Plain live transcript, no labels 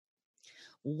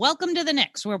Welcome to the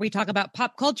Nix, where we talk about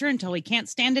pop culture until we can't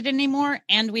stand it anymore,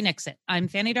 and we nix it. I'm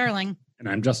Fanny Darling. And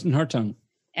I'm Justin Hartung.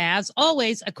 As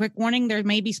always, a quick warning, there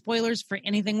may be spoilers for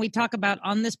anything we talk about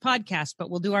on this podcast,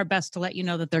 but we'll do our best to let you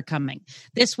know that they're coming.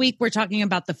 This week, we're talking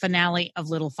about the finale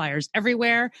of Little Fires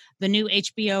Everywhere, the new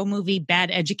HBO movie Bad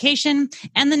Education,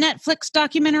 and the Netflix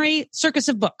documentary Circus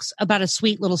of Books, about a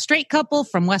sweet little straight couple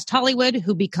from West Hollywood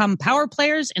who become power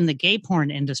players in the gay porn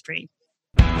industry.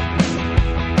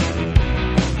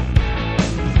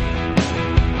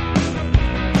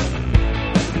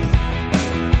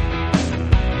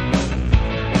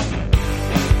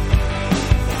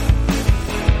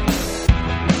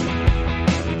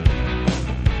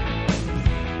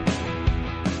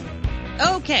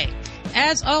 Okay,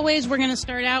 as always, we're going to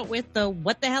start out with the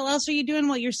what the hell else are you doing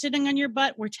while you're sitting on your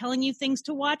butt? We're telling you things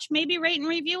to watch. Maybe rate and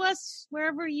review us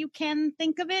wherever you can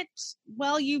think of it.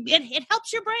 Well, it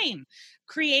helps your brain.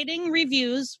 Creating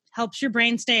reviews helps your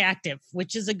brain stay active,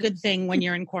 which is a good thing when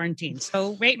you're in quarantine.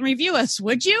 So rate and review us,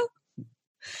 would you?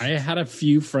 I had a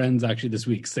few friends actually this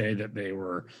week say that they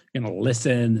were going to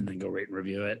listen and then go rate and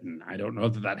review it. And I don't know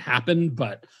if that happened,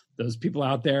 but those people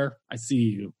out there, I see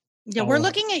you. Yeah, we're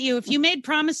looking at you. If you made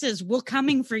promises, we're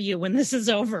coming for you when this is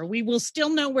over. We will still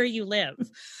know where you live.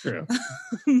 True.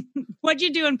 What'd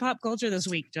you do in pop culture this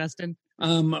week, Justin?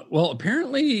 Well,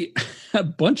 apparently a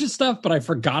bunch of stuff, but I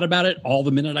forgot about it all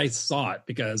the minute I saw it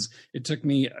because it took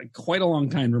me quite a long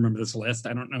time to remember this list.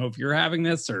 I don't know if you're having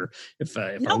this or if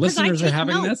our listeners are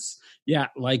having this. Yeah,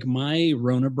 like my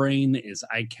Rona brain is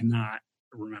I cannot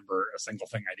remember a single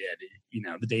thing I did. You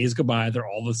know, the days go by, they're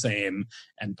all the same,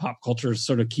 and pop culture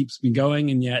sort of keeps me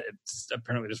going, and yet it's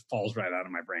apparently just falls right out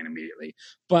of my brain immediately.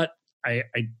 But I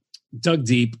dug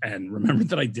deep and remembered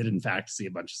that I did in fact see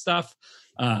a bunch of stuff.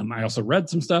 I also read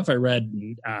some stuff. I read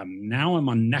now I'm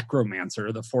on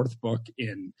Necromancer, the fourth book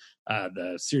in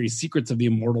the series Secrets of the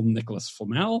Immortal Nicholas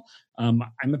Flamel. I'm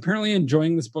apparently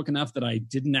enjoying this book enough that I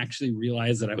didn't actually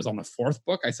realize that I was on the fourth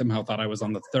book. I somehow thought I was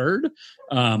on the third.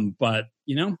 But,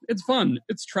 you know, it's fun.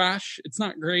 It's trash. It's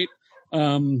not great.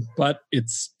 But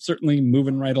it's certainly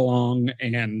moving right along.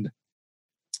 And,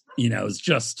 you know, it's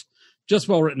just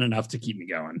well written enough to keep me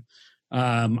going.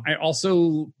 I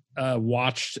also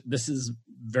watched, this is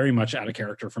very much out of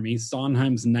character for me,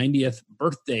 Sondheim's 90th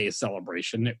birthday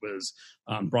celebration. It was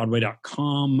on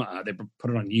Broadway.com. They put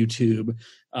it on YouTube.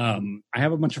 I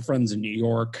have a bunch of friends in New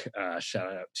York.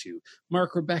 Shout out to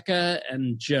Mark, Rebecca,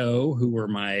 and Joe, who were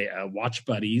my watch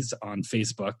buddies on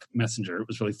Facebook Messenger. It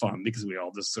was really fun because we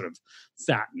all just sort of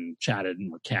sat and chatted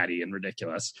and were catty and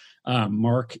ridiculous.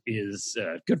 Mark is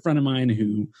a good friend of mine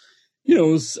who, you know,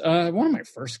 was one of my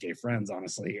first gay friends,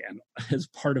 honestly, and as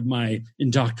part of my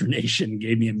indoctrination,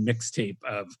 gave me a mixtape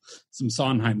of some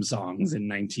Sondheim songs in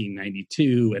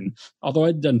 1992. And although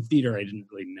I'd done theater, I didn't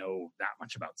really know that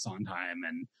much about Sondheim.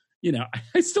 And, you know,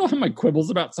 I still have my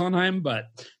quibbles about Sondheim, but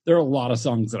there are a lot of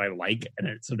songs that I like, and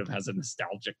it sort of has a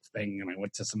nostalgic thing. And I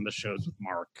went to some of the shows with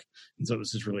Mark, and so it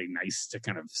was just really nice to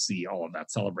kind of see all of that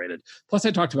celebrated. Plus,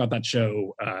 I talked about that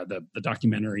show, the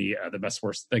documentary, The Best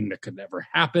Worst Thing That Could Ever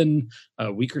Happen,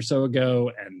 a week or so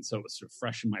ago, and so it was sort of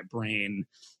fresh in my brain.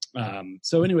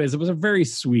 So anyways, it was a very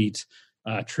sweet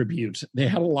tribute. They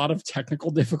had a lot of technical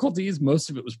difficulties.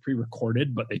 Most of it was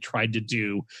pre-recorded, but they tried to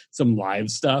do some live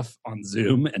stuff on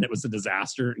Zoom, and it was a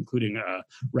disaster, including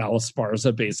Raul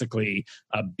Esparza basically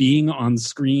being on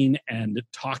screen and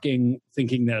talking,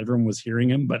 thinking that everyone was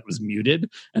hearing him, but it was muted,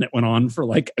 and it went on for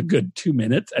like a good 2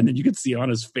 minutes, and then you could see on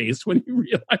his face when he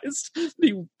realized that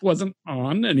he wasn't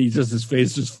on, and his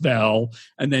face just fell,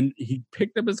 and then he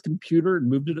picked up his computer and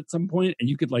moved it at some point, and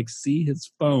you could like see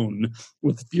his phone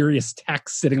with furious text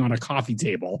sitting on a coffee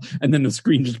table, and then the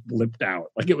screen just blipped out.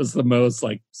 Like it was the most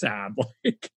like sad,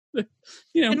 like,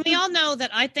 you know. And we all know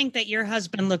that I think that your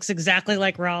husband looks exactly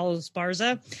like Raul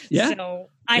Esparza. Yeah. So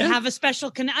I have a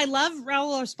special I love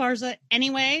Raul Esparza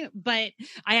anyway, but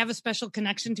I have a special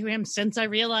connection to him since I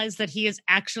realized that he is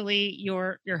actually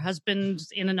your husband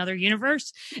in another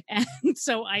universe. And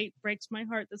so it breaks my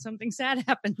heart that something sad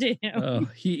happened to him.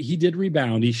 He did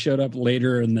rebound. He showed up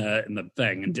later in the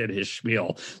thing and did his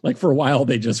spiel. Like for a while,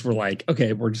 they just were like,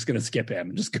 okay, we're just going to skip him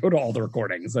and just go to all the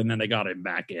recordings. And then they got him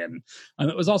back in.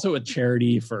 It was also a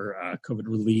charity for COVID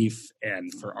relief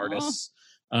and for artists.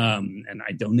 And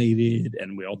I donated,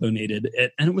 and we all donated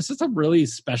it, and it was just a really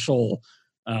special,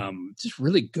 just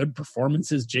really good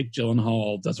performances. Jake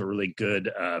Gyllenhaal does a really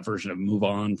good version of Move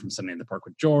On from Sunday in the Park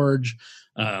with George.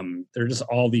 They're just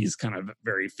all these kind of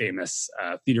very famous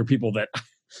theater people that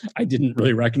I didn't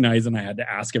really recognize, and I had to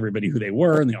ask everybody who they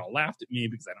were, and they all laughed at me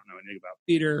because I don't know anything about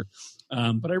theater.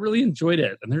 But I really enjoyed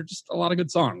it, and they're just a lot of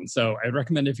good songs. So I'd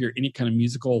recommend if you're any kind of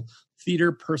musical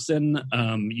theater person,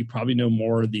 you probably know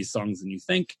more of these songs than you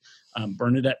think.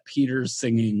 Bernadette Peters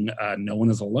singing No One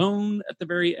Is Alone at the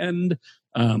very end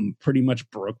pretty much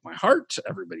broke my heart.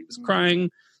 Everybody was crying.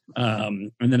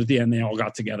 And then at the end, they all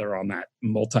got together on that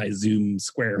multi-Zoom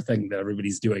square thing that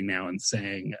everybody's doing now and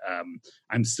saying,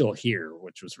 I'm still here,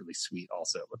 which was really sweet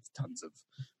also with tons of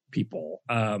people.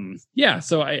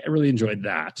 So I really enjoyed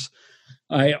that.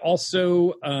 I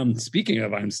also, speaking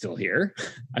of I'm Still Here,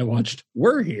 I watched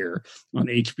We're Here on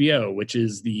HBO, which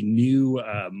is the new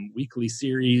weekly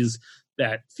series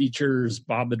that features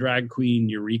Bob the Drag Queen,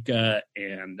 Eureka,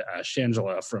 and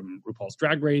Shangela from RuPaul's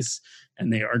Drag Race.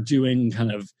 And they are doing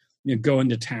kind of, go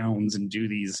into towns and do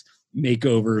these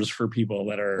makeovers for people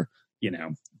that are,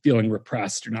 feeling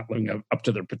repressed or not living up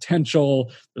to their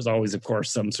potential. There's always, of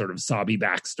course, some sort of sobby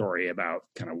backstory about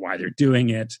kind of why they're doing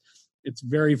it. It's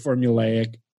very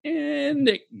formulaic, and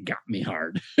it got me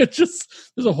hard. There's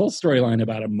a whole storyline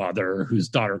about a mother whose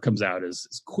daughter comes out as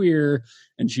queer,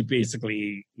 and she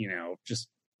basically, just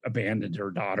abandoned her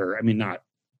daughter. I mean, not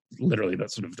literally,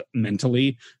 but sort of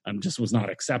mentally, just was not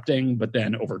accepting. But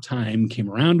then over time came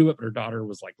around to it. But her daughter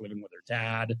was like living with her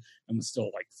dad and was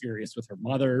still like furious with her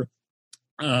mother.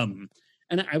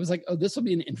 And I was like, oh, this will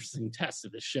be an interesting test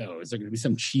of this show. Is there going to be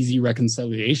some cheesy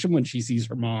reconciliation when she sees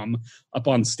her mom up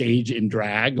on stage in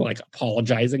drag, like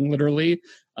apologizing literally?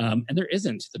 And there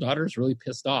isn't. The daughter is really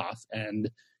pissed off. And,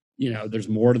 there's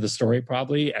more to the story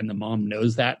probably. And the mom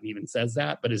knows that and even says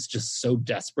that, but is just so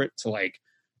desperate to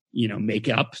make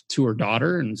up to her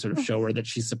daughter and sort of show her that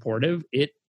she's supportive. It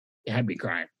had me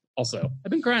crying. Also, I've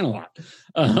been crying a lot.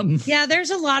 Yeah, there's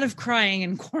a lot of crying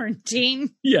in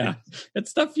quarantine. Yeah,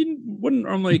 it's stuff you wouldn't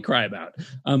normally cry about.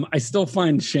 I still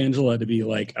find Shangela to be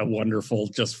like a wonderful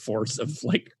just force of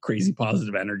like crazy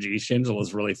positive energy. Shangela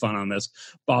is really fun on this.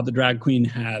 Bob the Drag Queen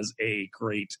has a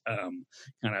great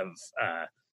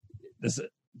this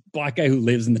black guy who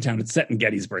lives in the town. It's set in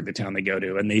Gettysburg, the town they go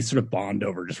to, and they sort of bond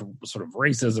over just sort of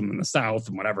racism in the South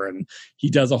and whatever. And he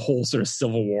does a whole sort of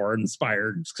Civil War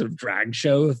inspired sort of drag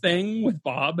show thing with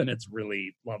Bob, and it's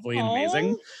really lovely and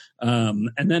amazing.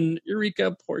 And then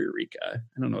Eureka, poor Eureka.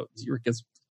 I don't know, Eureka's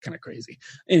kind of crazy.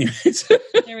 Anyways,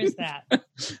 there is that.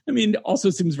 I mean, also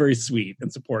seems very sweet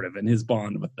and supportive, and his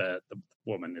bond with the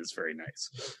woman is very nice.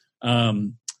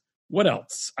 What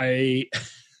else?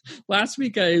 Last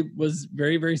week, I was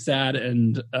very, very sad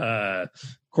and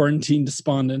quarantine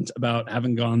despondent about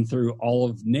having gone through all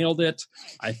of Nailed It.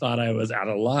 I thought I was out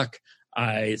of luck.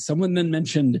 Someone then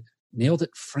mentioned Nailed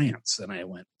It France, and I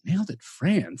went, Nailed It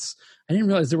France? I didn't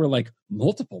realize there were like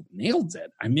multiple Nailed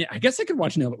It. I mean, I guess I could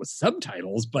watch Nailed It with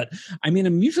subtitles, but I mean,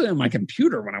 I'm usually on my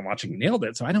computer when I'm watching Nailed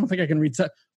It, so I don't think I can read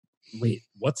Wait,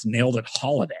 what's Nailed It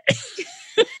Holiday?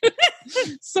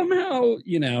 Somehow,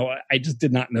 I just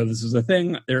did not know this was a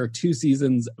thing. There are 2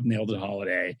 seasons of Nailed It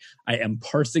Holiday. I am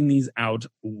parsing these out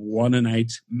one a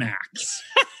night max,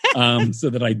 so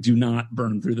that I do not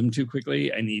burn through them too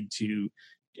quickly. I need to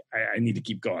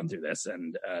keep going through this.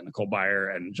 And Nicole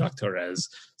Byer and Jacques Torres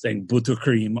saying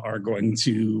Buttercream are going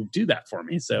to do that for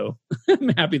me. So I'm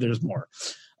happy there's more.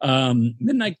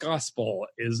 Midnight Gospel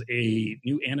is a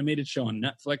new animated show on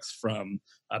Netflix from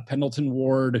Pendleton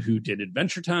Ward, who did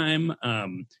Adventure Time.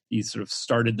 He sort of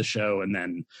started the show and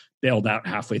then bailed out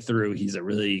halfway through. He's a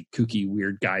really kooky,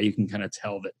 weird guy. You can kind of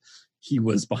tell that he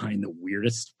was behind the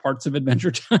weirdest parts of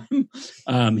Adventure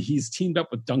Time. He's teamed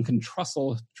up with Duncan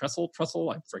Trussell,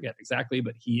 I forget exactly,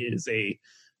 but he is a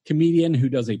comedian who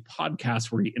does a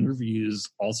podcast where he interviews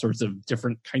all sorts of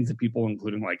different kinds of people,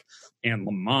 including like Anne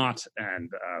Lamott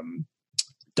and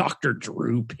Dr.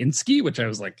 Drew Pinsky, which I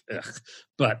was like, ugh,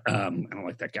 but I don't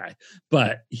like that guy.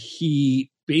 But he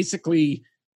basically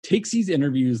takes these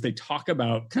interviews. They talk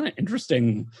about kind of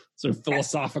interesting sort of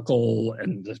philosophical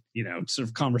and, sort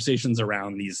of conversations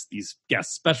around these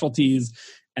guest specialties.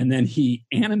 And then he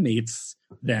animates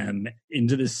them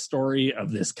into this story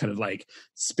of this kind of like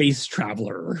space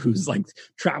traveler who's like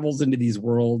travels into these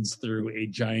worlds through a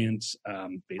giant,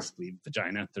 basically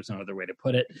vagina. There's no other way to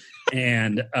put it.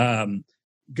 And,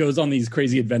 goes on these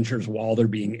crazy adventures while they're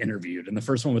being interviewed. And the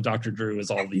first one with Dr. Drew is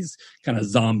all these kind of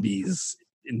zombies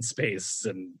in space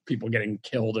and people getting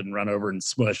killed and run over and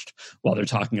smushed while they're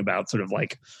talking about sort of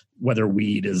like whether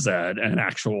weed is an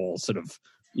actual sort of,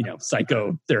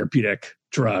 psychotherapeutic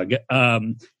drug.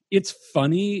 It's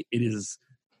funny. It is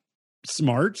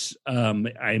smart.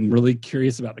 I'm really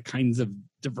curious about the kinds of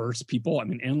diverse people. I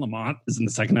mean, Anne Lamott is in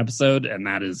the second episode, and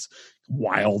that is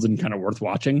wild and kind of worth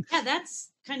watching. Yeah, that's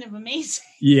kind of amazing.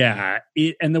 Yeah,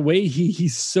 and the way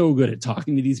he's so good at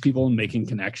talking to these people and making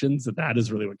connections, that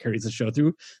is really what carries the show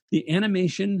through. The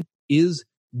animation is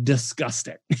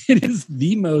disgusting. It is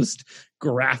the most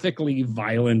graphically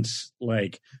violent,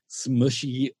 like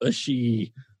smushy,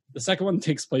 ushy. The second one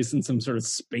takes place in some sort of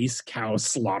space cow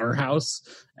slaughterhouse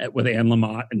with Anne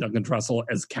Lamott and Duncan Trussell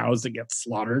as cows that get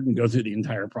slaughtered and go through the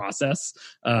entire process.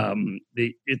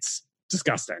 It's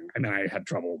disgusting. I mean, I had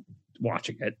trouble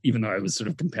watching it, even though I was sort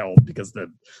of compelled because the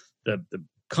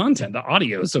content, the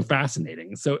audio is so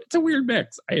fascinating. So it's a weird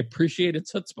mix. I appreciate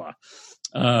its chutzpah.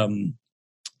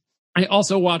 I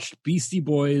also watched Beastie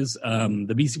Boys,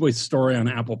 the Beastie Boys Story on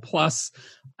Apple Plus.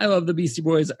 I love the Beastie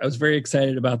Boys. I was very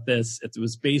excited about this. It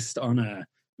was based on it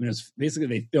was basically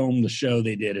they filmed the show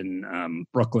they did in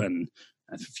Brooklyn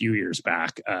a few years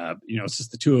back. It's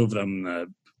just the two of them.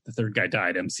 The third guy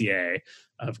died, MCA,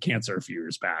 of cancer a few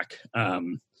years back.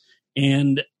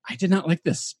 And I did not like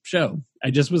this show.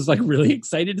 I just was like really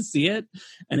excited to see it.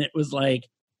 And it was like,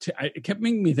 it kept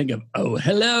making me think of, oh,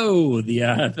 hello,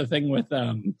 the thing with,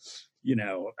 John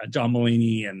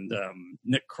Mulaney and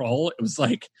Nick Kroll. It was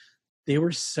like, they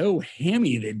were so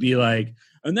hammy. They'd be like,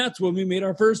 and that's when we made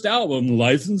our first album,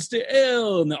 Licensed to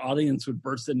Ill. And the audience would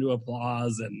burst into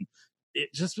applause. And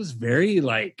it just was very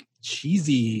like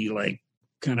cheesy, like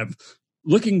kind of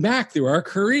looking back through our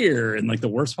career in like the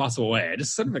worst possible way. I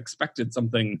just sort of expected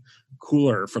something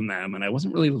cooler from them. And I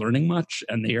wasn't really learning much.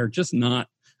 And they are just not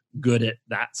good at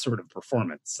that sort of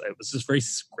performance. It was just very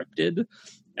scripted.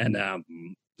 And I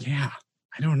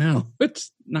don't know.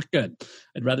 It's not good.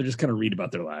 I'd rather just kind of read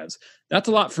about their lives. That's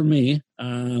a lot for me.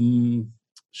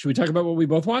 Should we talk about what we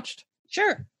both watched?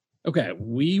 Sure. Okay.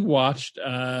 We watched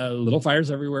Little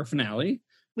Fires Everywhere finale.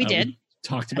 We did. We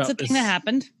talked about the thing that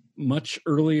happened much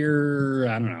earlier.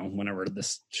 I don't know, whenever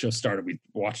this show started, we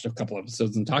watched a couple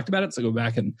episodes and talked about it. So go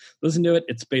back and listen to it.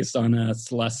 It's based on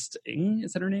Celeste Ng.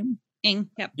 Is that her name? Ng.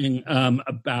 Yep. Ng,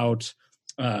 about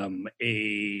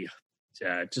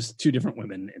just two different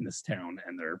women in this town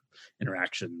and their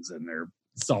interactions and their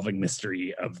solving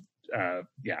mystery of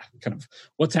kind of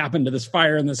what's happened to this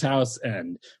fire in this house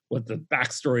and what the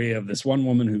backstory of this one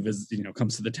woman who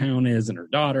comes to the town is and her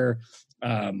daughter.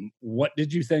 What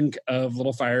did you think of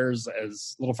Little Fires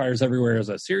Everywhere as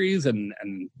a series, and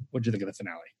what did you think of the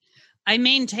finale? I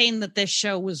maintain that this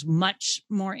show was much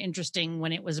more interesting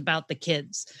when it was about the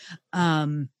kids.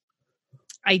 I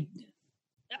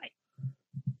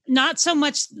not so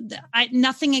much.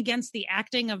 Nothing against the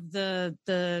acting of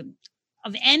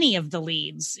of any of the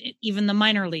leads, even the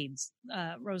minor leads.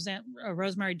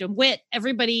 Rosemary DeWitt.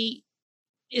 Everybody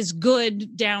is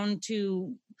good down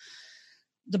to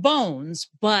the bones,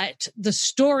 but the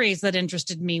stories that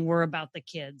interested me were about the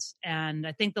kids. And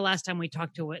I think the last time we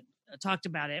talked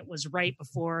about it was right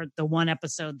before the one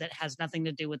episode that has nothing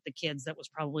to do with the kids. That was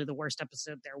probably the worst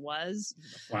episode there was.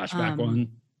 The flashback one.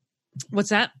 What's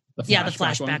that? The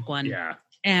flashback one. Yeah.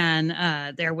 And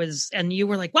and you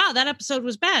were like, wow, that episode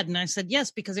was bad. And I said,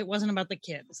 yes, because it wasn't about the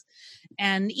kids.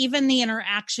 And even the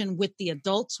interaction with the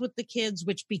adults with the kids,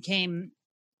 which became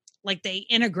like they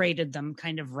integrated them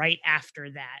kind of right after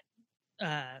that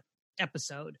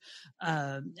episode.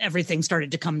 Everything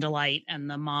started to come to light, and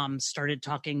the mom started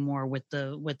talking more with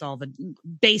the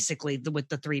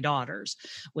three daughters,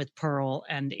 with Pearl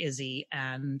and Izzy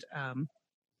and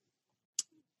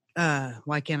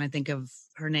why can't I think of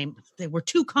her name? They were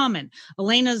too common.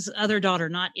 Elena's other daughter,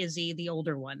 not Izzy, the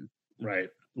older one. Right.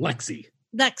 Lexi,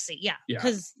 yeah.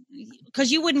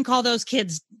 Because you wouldn't call those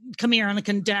kids, come here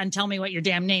and tell me what your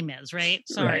damn name is, right?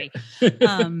 Sorry.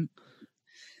 Right.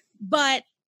 But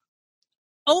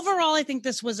overall, I think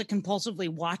this was a compulsively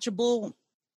watchable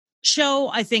show.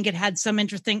 I think it had some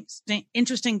interesting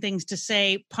things to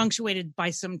say, punctuated by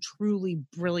some truly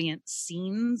brilliant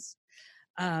scenes.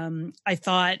 I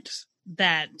thought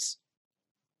that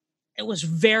it was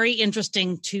very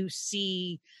interesting to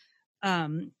see.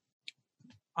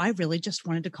 I really just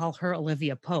wanted to call her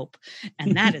Olivia Pope,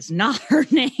 and that is not her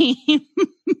name.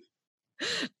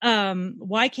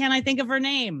 Why can't I think of her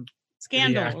name?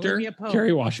 Scandal. The actor? Olivia Pope.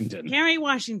 Kerry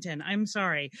Washington. I'm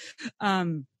sorry.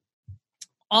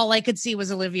 All I could see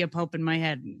was Olivia Pope in my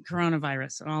head,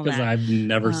 coronavirus and all that. Because I've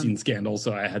never seen Scandal,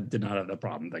 so I did not have the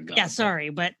problem. Thank God. Yeah, sorry.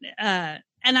 But, and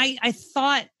I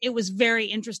thought it was very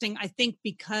interesting. I think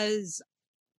because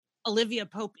Olivia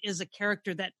Pope is a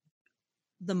character that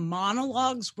the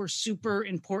monologues were super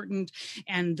important,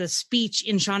 and the speech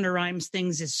in Shonda Rhimes'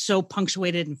 things is so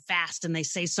punctuated and fast, and they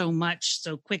say so much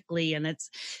so quickly, and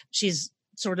she's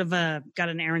sort of got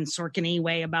an Aaron Sorkin-y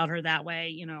way about her that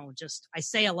way, just I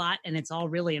say a lot and it's all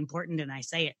really important and I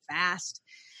say it fast.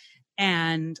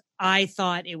 And I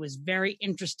thought it was very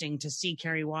interesting to see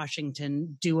Kerry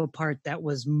Washington do a part that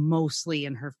was mostly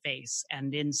in her face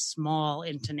and in small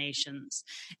intonations.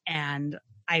 And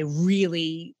I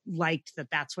really liked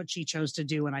that that's what she chose to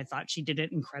do. And I thought she did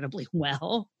it incredibly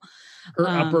well. Her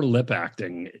upper lip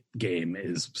acting game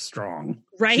is strong.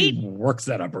 Right? She works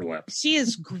that upper lip. She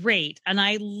is great. And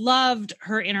I loved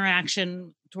her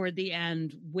interaction toward the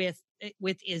end with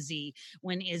Izzy,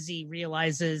 when Izzy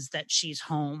realizes that she's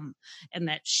home and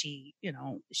that she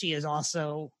is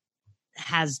also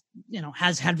has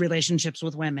had relationships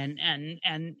with women,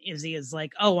 and Izzy is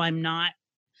like, oh, I'm not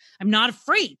a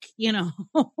freak, Yeah.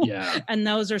 And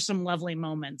those are some lovely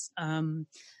moments.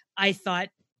 I thought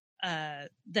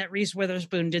that Reese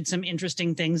Witherspoon did some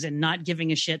interesting things in not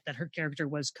giving a shit that her character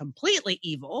was completely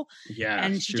evil. Yeah,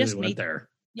 and she really just went there.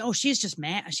 Oh, she's just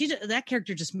mad. That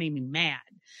character just made me mad.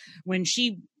 When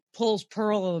she pulls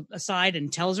Pearl aside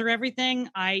and tells her everything,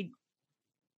 I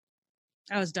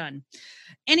was done.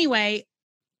 Anyway,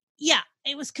 yeah,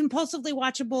 it was compulsively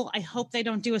watchable. I hope they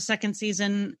don't do a second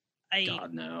season.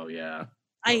 God, no, yeah.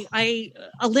 A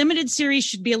limited series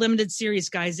should be a limited series,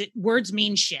 guys. Words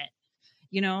mean shit,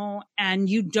 and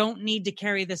you don't need to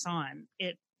carry this on.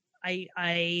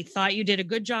 I thought you did a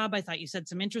good job. I thought you said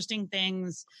some interesting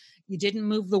things. You didn't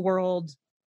move the world.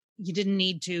 You didn't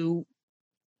need to.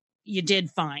 You did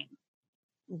fine.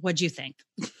 What'd you think?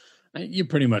 You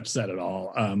pretty much said it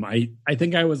all. I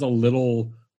think I was a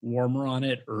little warmer on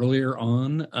it earlier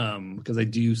on, because I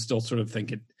do still sort of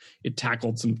think it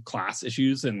tackled some class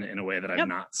issues in a way that I've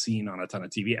not seen on a ton of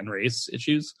TV, and race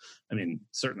issues. I mean,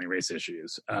 certainly race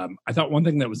issues. I thought one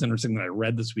thing that was interesting that I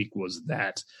read this week was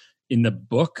that in the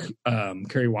book,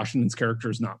 Kerry Washington's character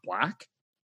is not black.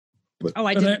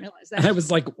 I didn't realize that. I was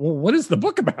like, well, what is the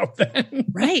book about then?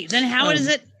 Right. Then how is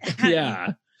it?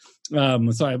 Yeah.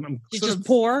 So I'm just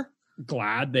poor.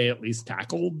 Glad they at least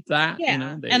tackled that.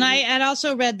 Yeah. And I had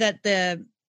also read that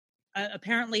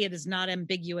apparently it is not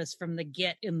ambiguous from the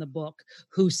get in the book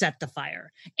who set the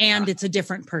fire, and it's a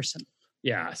different person.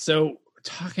 Yeah. So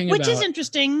which is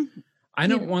interesting. I'm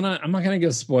not going to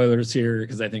give spoilers here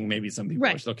because I think maybe some people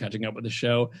are still catching up with the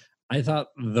show. I thought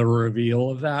the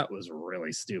reveal of that was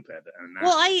really stupid.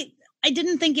 Well, I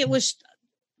didn't think it was.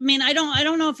 I mean, I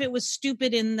don't know if it was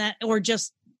stupid in that, or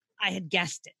just I had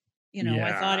guessed it.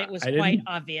 I thought it was quite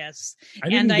obvious,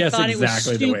 and I thought it was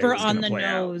super on the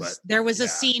nose. There was a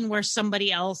scene where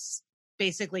somebody else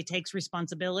basically takes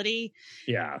responsibility.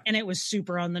 Yeah, and it was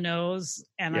super on the nose,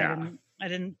 and I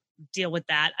didn't deal with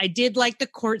that. I did like the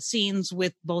court scenes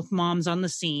with both moms on the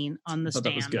stand. I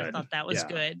thought that was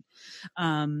good.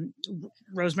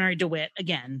 Rosemary DeWitt,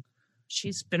 again,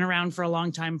 she's been around for a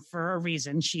long time for a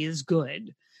reason. She is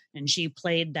good, and she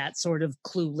played that sort of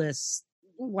clueless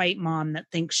white mom that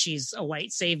thinks she's a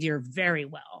white savior very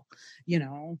well,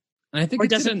 I think or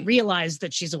doesn't realize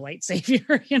that she's a white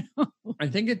savior. I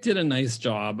think it did a nice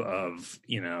job of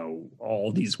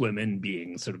all these women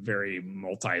being sort of very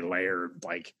multi-layered.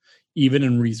 Like even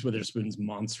in Reese Witherspoon's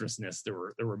monstrousness, there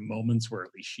were moments where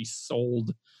at least she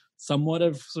sold somewhat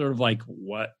of sort of like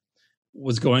what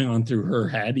was going on through her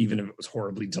head, even if it was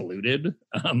horribly diluted.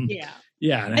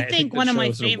 Yeah, and I think one of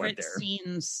my favorite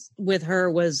scenes with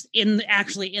her was in the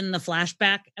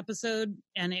flashback episode,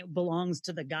 and it belongs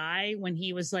to the guy when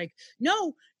he was like,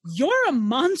 "No, you're a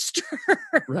monster,"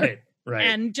 right,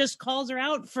 and just calls her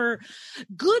out for,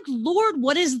 "Good Lord,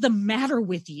 what is the matter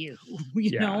with you?"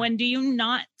 You know, and do you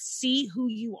not see who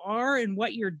you are and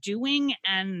what you're doing?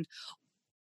 And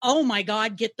oh my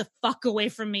God, get the fuck away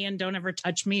from me and don't ever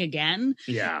touch me again.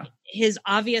 Yeah. His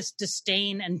obvious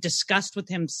disdain and disgust with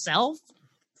himself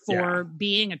for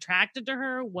being attracted to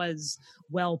her was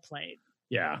well played.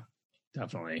 Yeah,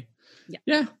 definitely.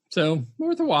 Yeah. So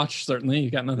worth a watch, certainly. You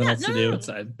got nothing else to do. It's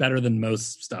better than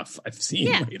most stuff I've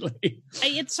seen lately.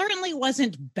 It certainly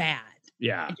wasn't bad.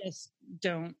 Yeah. I just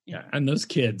don't. Yeah. And those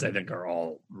kids, I think, are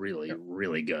all really,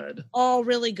 really good. All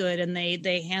really good. And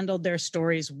they handled their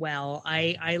stories well.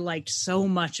 I liked so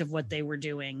much of what they were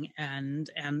doing. And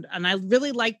I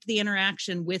really liked the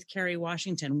interaction with Kerry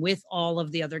Washington, with all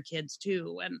of the other kids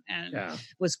too. And it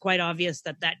was quite obvious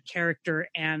that character,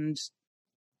 and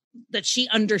that she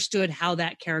understood how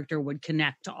that character would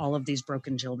connect to all of these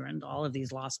broken children, to all of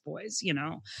these lost boys,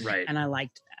 Right. And I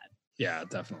liked that. Yeah,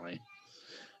 definitely.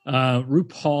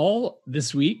 RuPaul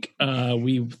this week,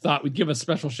 we thought we'd give a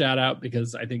special shout out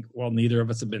because I think, neither of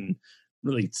us have been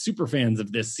really super fans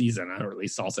of this season, or at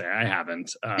least I'll say I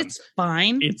haven't. It's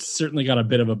fine. It's certainly got a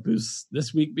bit of a boost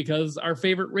this week because our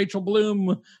favorite Rachel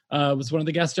Bloom was one of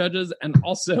the guest judges, and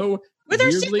also With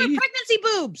her secret pregnancy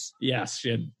boobs. Yes,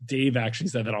 Dave actually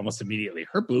said that almost immediately.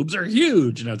 Her boobs are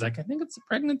huge. And I was like, I think it's a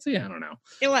pregnancy. I don't know.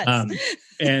 It was.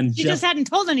 And she just hadn't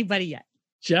told anybody yet.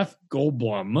 Jeff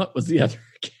Goldblum was the other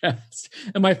guest.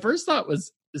 And my first thought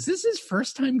was, is this his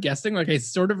first time guesting? Like, I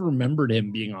sort of remembered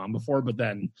him being on before, but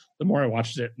then the more I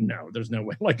watched it, no, there's no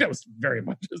way. Like, that was very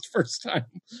much his first time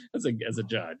as a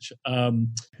judge.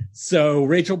 So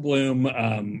Rachel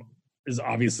Bloom is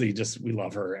obviously just, we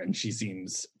love her, and she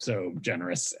seems so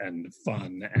generous and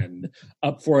fun and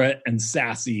up for it and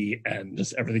sassy and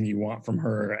just everything you want from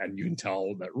her. And you can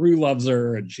tell that Rue loves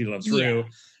her and she loves Rue.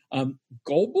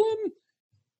 Goldblum,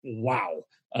 wow.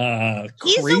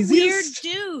 He's a weird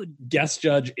dude. Guest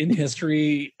judge in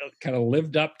history, kind of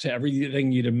lived up to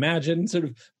everything you'd imagine, sort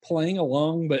of playing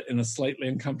along, but in a slightly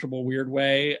uncomfortable, weird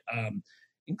way,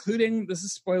 including, this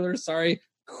is spoilers, sorry,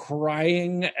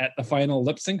 crying at the final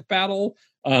lip sync battle.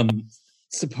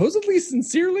 Supposedly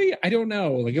sincerely, I don't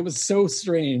know. Like, it was so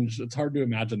strange. It's hard to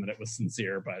imagine that it was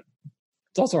sincere, but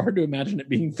it's also hard to imagine it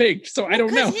being faked. So I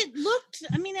don't know. It looked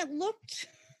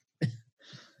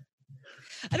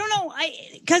I don't know.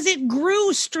 Because it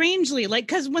grew strangely. Like,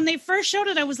 because when they first showed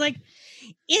it, I was like,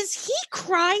 is he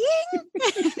crying? And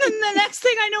the next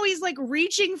thing I know, he's like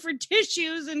reaching for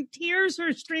tissues and tears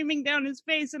are streaming down his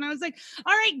face. And I was like,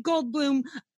 all right, Goldblum,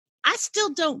 I still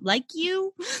don't like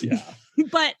you. Yeah.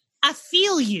 But I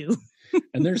feel you.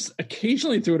 And there's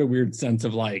occasionally through it a weird sense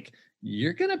of like,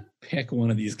 you're going to pick one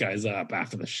of these guys up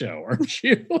after the show, aren't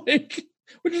you? Like,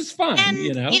 which is fun, and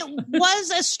you know? It was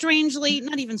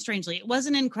not even strangely, it was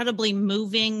an incredibly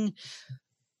moving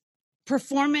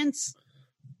performance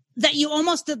that you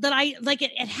almost, that I, like,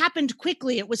 it happened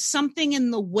quickly. It was something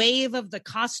in the wave of the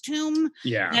costume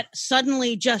that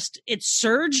suddenly just, it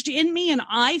surged in me and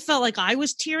I felt like I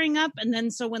was tearing up. And then,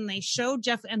 so when they showed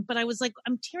Jeff, but I was like,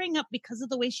 I'm tearing up because of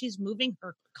the way she's moving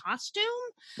her costume.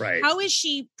 Right. How is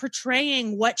she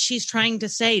portraying what she's trying to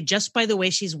say just by the way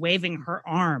she's waving her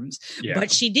arms? Yeah.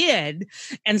 But she did.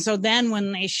 And so then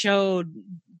when they showed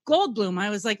Goldblum, I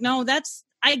was like, no,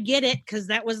 I get it, because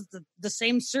that was the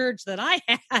same surge that I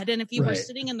had. And if you were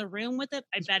sitting in the room with it,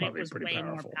 I bet it was way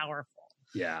more powerful.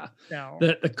 Yeah. So.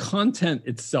 The content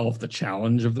itself, the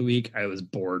challenge of the week, I was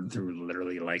bored through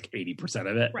literally like 80%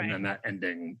 of it. Right. And then that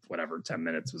ending, 10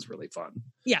 minutes was really fun.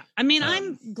 Yeah. I mean,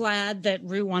 I'm glad that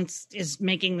Rue is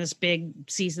making this big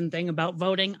season thing about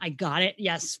voting. I got it.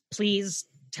 Yes, please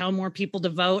tell more people to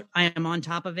vote. I am on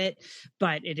top of it,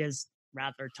 but it is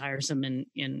rather tiresome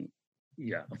in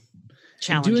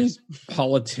challenges. Doing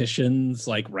politicians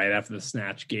like right after the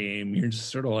Snatch game, you're just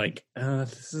sort of like,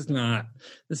 this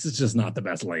is just not the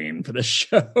best lane for this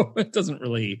show. It doesn't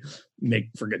really make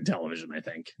for good television, I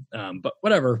think. But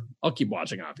whatever, I'll keep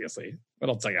watching, obviously. What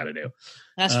else I gotta do?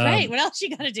 That's right. What else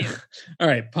you gotta do? All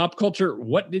right, pop culture,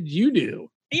 what did you do?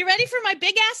 Are you ready for my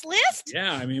big ass list?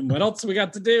 Yeah, I mean, what else we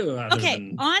got to do?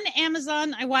 Okay, on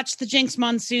Amazon, I watched the Jinx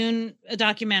Monsoon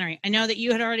documentary. I know that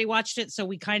you had already watched it, so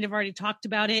we kind of already talked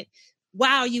about it.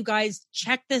 Wow, you guys,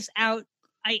 check this out.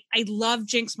 I love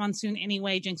Jinx Monsoon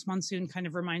anyway. Jinx Monsoon kind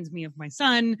of reminds me of my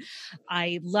son.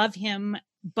 I love him,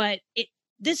 but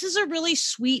this is a really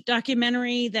sweet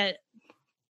documentary that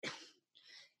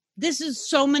this is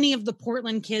so many of the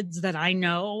Portland kids that I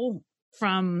know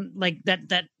from like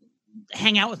that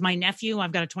hang out with my nephew.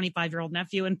 I've got a 25-year-old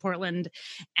nephew in Portland,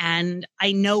 and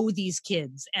I know these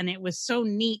kids, and it was so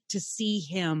neat to see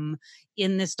him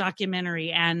in this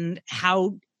documentary and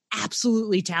how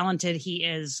absolutely talented he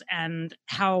is and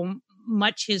how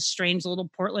much his strange little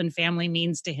Portland family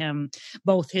means to him,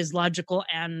 both his logical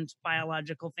and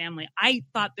biological family. I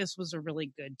thought this was a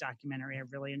really good documentary. I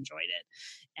really enjoyed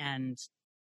it and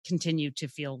continue to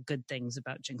feel good things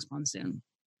about Jinx Monsoon.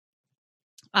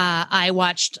 I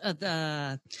watched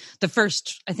the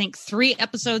first, I think, 3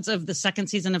 episodes of the second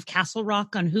season of Castle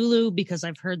Rock on Hulu because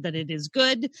I've heard that it is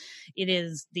good. It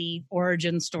is the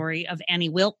origin story of Annie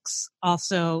Wilkes.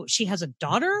 Also, she has a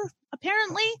daughter,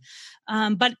 apparently,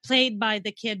 but played by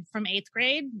the kid from 8th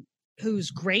grade, who's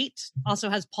great. Also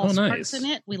has Paul Sparks in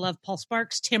it. We love Paul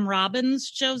Sparks. Tim Robbins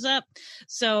shows up.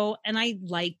 So, and I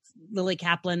like Lily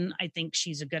Kaplan. I think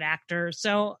she's a good actor.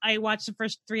 So I watched the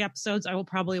first 3 episodes. I will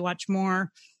probably watch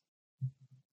more.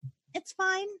 It's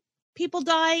fine. People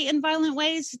die in violent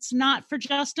ways. It's not for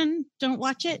Justin. Don't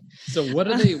watch it. So what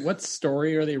are they, what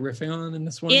story are they riffing on in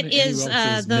this one? It is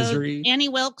Misery? Annie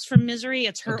Wilkes from Misery.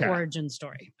 It's her origin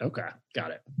story. Okay.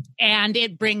 Got it. And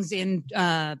it brings in,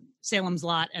 Salem's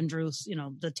Lot and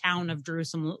the town of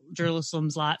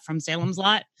Jerusalem's Lot from Salem's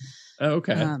Lot. Oh,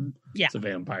 okay. Yeah. So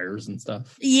vampires and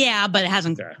stuff. Yeah, but it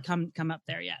hasn't come up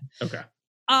there yet. Okay.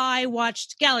 I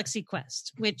watched Galaxy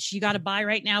Quest, which you got to buy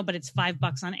right now, but it's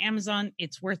 $5 on Amazon.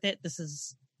 It's worth it. This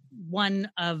is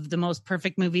one of the most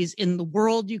perfect movies in the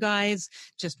world, you guys.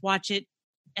 Just watch it.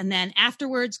 And then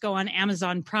afterwards, go on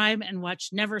Amazon Prime and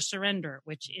watch Never Surrender,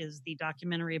 which is the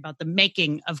documentary about the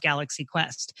making of Galaxy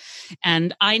Quest.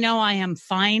 And I know I am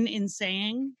fine in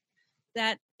saying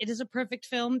that it is a perfect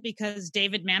film because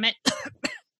David Mamet,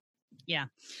 yeah,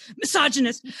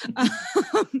 misogynist,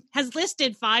 has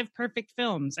listed 5 perfect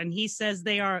films. And he says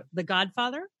they are The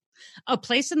Godfather, A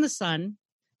Place in the Sun,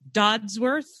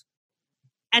 Dodsworth,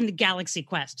 and Galaxy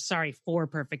Quest. Sorry, 4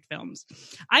 perfect films.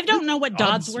 I don't know what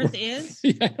Dodsworth is.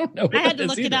 Yeah, I don't know. I had to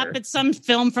look it up. It's some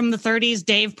film from the 30s.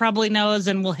 Dave probably knows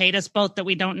and will hate us both that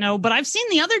we don't know, but I've seen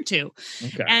the other 2.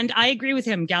 Okay. And I agree with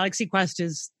him. Galaxy Quest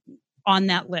is on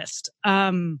that list.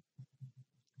 I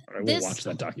will watch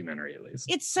that documentary at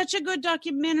least. It's such a good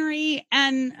documentary.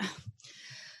 And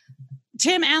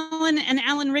Tim Allen and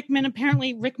Alan Rickman,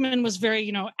 apparently Rickman was very,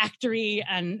 actory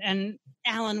and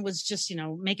Alan was just,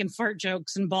 making fart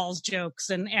jokes and balls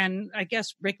jokes. And I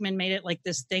guess Rickman made it like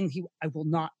this thing. I will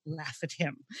not laugh at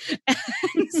him.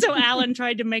 And so Alan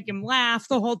tried to make him laugh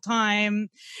the whole time.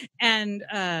 And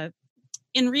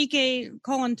Enrique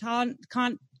Colantani,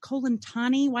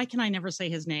 why can I never say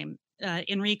his name?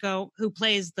 Enrico, who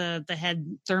plays the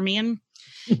head Thermian,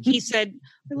 he said,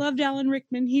 I loved Alan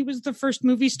Rickman. He was the first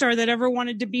movie star that ever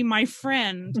wanted to be my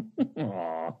friend.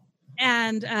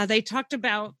 And they talked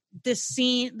about this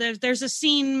scene. There's a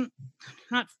scene,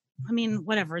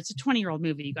 whatever. It's a 20-year-old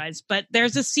movie, you guys. But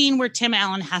there's a scene where Tim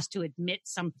Allen has to admit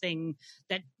something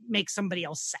that makes somebody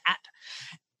else sad.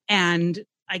 And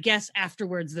I guess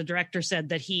afterwards, the director said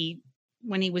that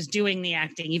when he was doing the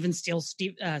acting, even still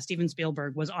Steven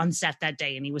Spielberg was on set that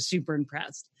day and he was super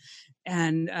impressed.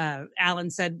 And Alan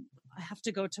said, I have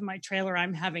to go to my trailer.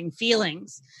 I'm having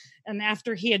feelings. And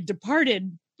after he had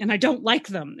departed, and I don't like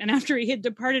them. And after he had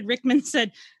departed, Rickman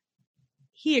said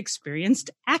he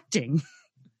experienced acting.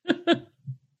 And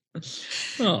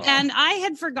I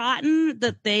had forgotten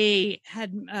that they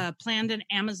had planned an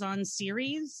Amazon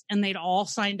series and they'd all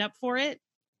signed up for it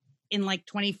in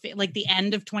the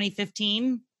end of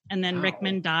 2015. And then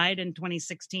Rickman died in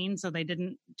 2016. So they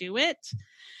didn't do it.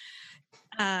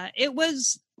 It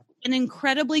was an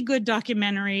incredibly good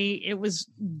documentary. It was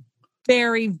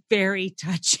very, very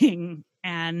touching.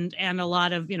 And a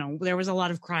lot of, there was a lot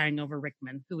of crying over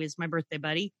Rickman, who is my birthday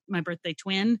buddy, my birthday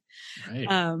twin. Right.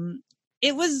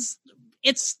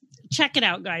 Check it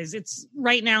out, guys. It's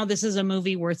right now. This is a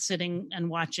movie worth sitting and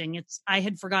watching. I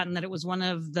had forgotten that it was one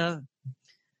of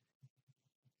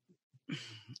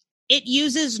it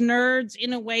uses nerds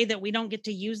in a way that we don't get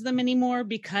to use them anymore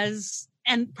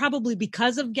and probably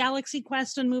because of Galaxy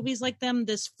Quest and movies like them,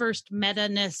 this first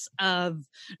meta-ness of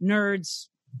nerds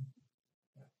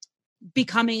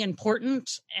becoming important,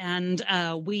 and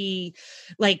we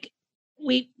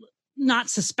not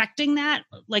suspecting that,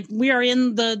 like, we are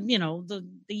in the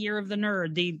year of the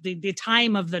nerd, the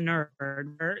time of the nerd,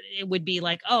 where it would be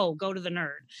like, oh, go to the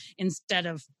nerd instead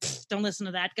of don't listen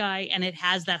to that guy. And it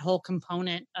has that whole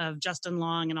component of Justin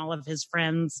Long and all of his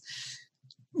friends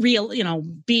being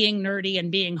nerdy and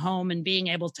being home and being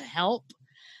able to help.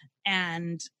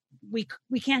 And we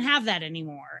can't have that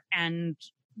anymore. And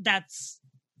that's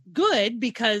good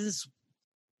because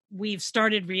we've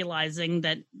started realizing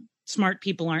that smart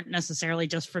people aren't necessarily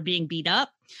just for being beat up,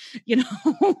 and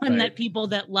right. That people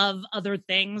that love other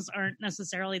things aren't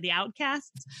necessarily the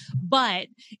outcasts. But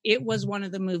it was one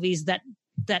of the movies that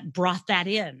brought that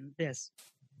in.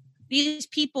 These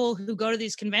people who go to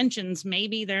these conventions,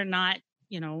 maybe they're not,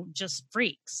 just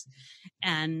freaks.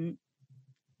 And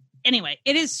anyway,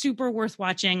 it is super worth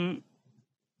watching.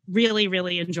 Really,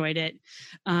 really enjoyed it.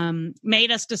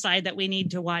 Made us decide that we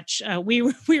need to watch. We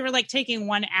were like taking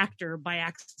one actor by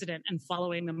accident and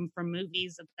following them from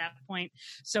movies at that point.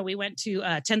 So we went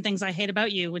to 10 Things I Hate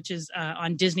About You, which is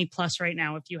on Disney Plus right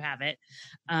now if you have it.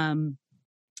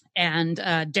 And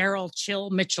Daryl Chill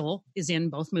Mitchell is in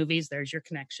both movies. There's your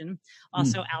connection.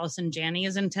 Also, Alison Janney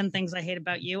is in 10 Things I Hate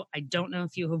About You. I don't know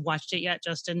if you have watched it yet,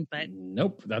 Justin, but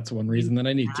nope. That's one reason that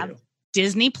I need to.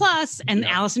 Disney Plus, and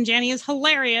Alison Janney is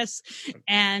hilarious.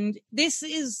 And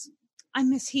I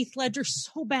miss Heath Ledger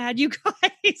so bad, you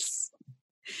guys.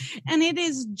 And it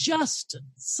is just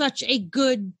such a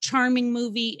good, charming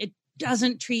movie. It does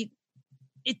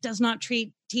not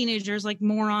treat teenagers like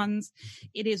morons.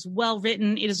 It is well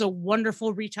written. It is a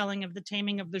wonderful retelling of The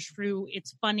Taming of the Shrew.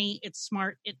 It's funny. It's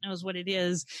smart. It knows what it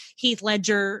is. Heath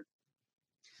Ledger.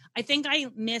 I think I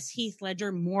miss Heath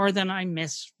Ledger more than I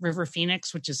miss River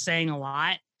Phoenix, which is saying a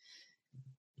lot.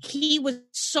 he was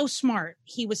so smart.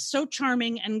 He was so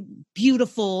charming and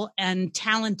beautiful and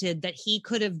talented that he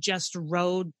could have just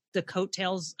rode the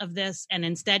coattails of this. And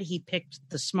instead he picked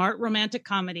the smart romantic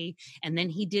comedy. And then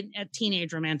he did a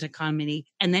teenage romantic comedy.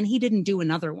 And then he didn't do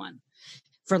another one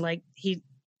for like, he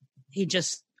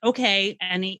just, okay.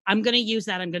 And I'm going to use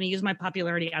that. I'm going to use my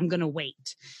popularity. I'm going to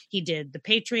wait. He did The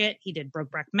Patriot. He did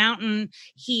Brokeback Mountain.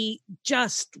 He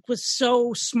just was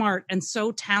so smart and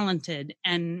so talented.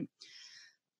 And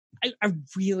I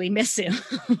really miss him.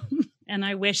 And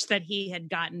I wish that he had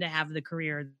gotten to have the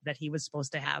career that he was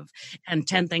supposed to have. And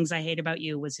 10 Things I Hate About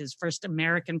You was his first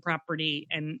American property.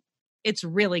 And it's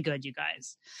really good, you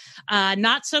guys.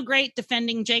 Not so great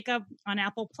Defending Jacob on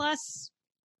Apple Plus.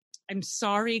 I'm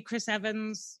sorry, Chris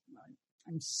Evans.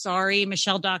 I'm sorry,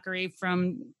 Michelle Dockery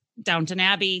from Downton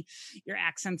Abbey. Your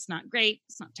accent's not great.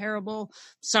 It's not terrible.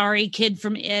 Sorry, kid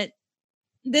from It.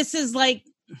 This is like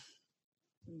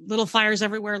Little Fires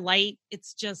Everywhere light.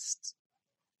 It's just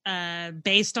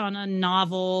based on a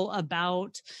novel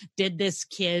about did this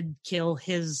kid kill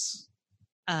his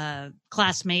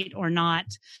classmate or not.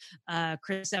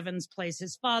 Chris Evans plays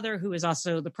his father, who is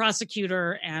also the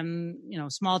prosecutor, and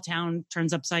small town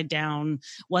turns upside down.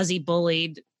 Was he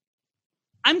bullied?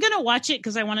 I'm gonna watch it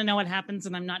because I want to know what happens,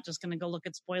 and I'm not just gonna go look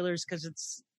at spoilers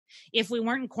because if we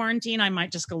weren't in quarantine, I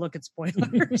might just go look at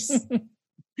spoilers.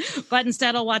 But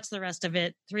instead I'll watch the rest of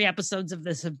it. 3 episodes of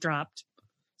this have dropped.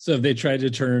 So if they tried to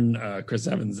turn Chris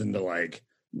Evans into like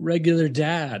regular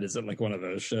dad, is it like one of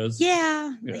those shows?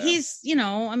 Yeah. He's, he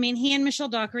and Michelle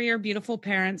Dockery are beautiful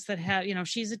parents that have,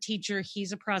 she's a teacher,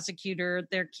 he's a prosecutor.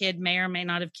 Their kid may or may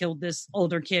not have killed this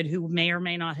older kid who may or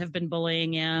may not have been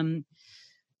bullying him.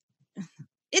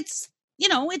 It's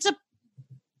a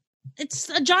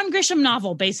John Grisham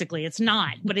novel, basically. It's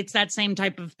not, but it's that same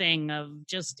type of thing of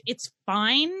just, it's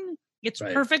fine. It's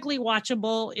perfectly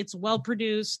watchable. It's well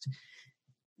produced.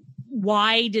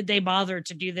 Why did they bother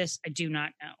to do this? I do not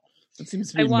know. It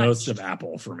seems to be most of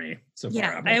Apple for me so far.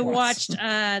 Yeah, I watched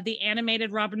the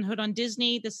animated Robin Hood on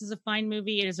Disney. This is a fine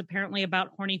movie. It is apparently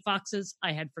about horny foxes.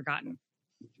 I had forgotten.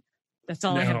 That's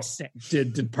all I have to say.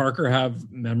 Did Parker have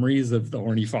memories of the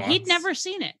horny fox? He'd never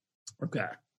seen it. Okay.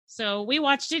 So we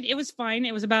watched it. It was fine.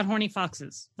 It was about horny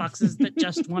foxes that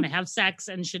just want to have sex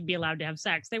and should be allowed to have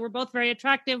sex. They were both very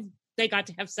attractive. They got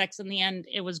to have sex in the end.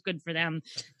 It was good for them.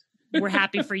 We're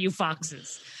happy for you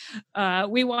foxes.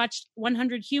 We watched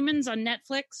 100 Humans on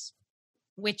Netflix,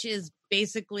 which is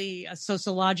basically a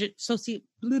sociological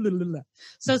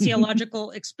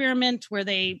experiment where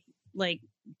they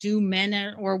do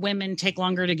men or women take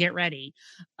longer to get ready?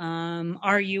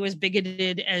 Are you as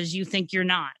bigoted as you think you're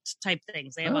not? Type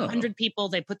things. They have 100 people.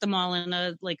 They put them all in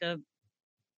a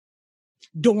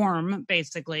dorm,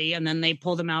 basically, and then they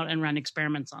pull them out and run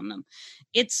experiments on them.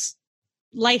 It's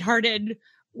lighthearted.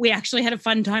 We actually had a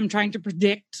fun time trying to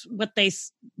predict what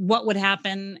would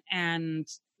happen and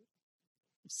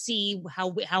see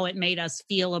how it made us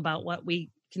feel about what we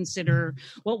consider,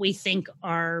 what we think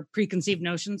our preconceived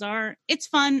notions are. It's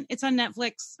fun. It's on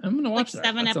Netflix. I'm going to watch that.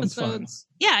 7 episodes.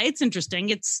 Yeah, it's interesting.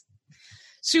 It's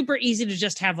super easy to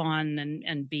just have on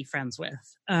and be friends with.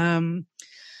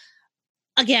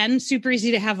 Again, super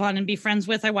easy to have on and be friends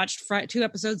with. I watched 2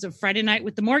 episodes of Friday Night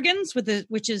with the Morgans,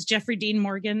 which is Jeffrey Dean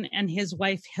Morgan and his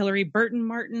wife, Hillary Burton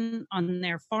Martin, on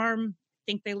their farm. I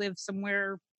think they live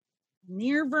somewhere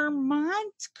near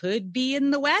Vermont. Could be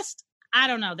in the West. I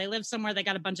don't know. They live somewhere. They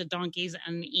got a bunch of donkeys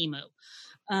and emu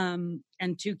and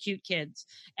 2 cute kids.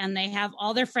 And they have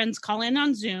all their friends call in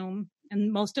on Zoom.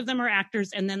 And most of them are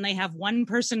actors. And then they have one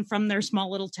person from their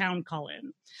small little town call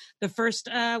in. The first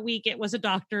week, it was a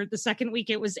doctor. The second week,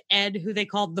 it was Ed, who they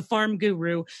called the farm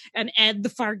guru. And Ed,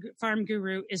 the farm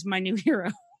guru, is my new hero.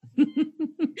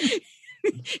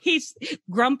 He's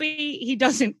grumpy. He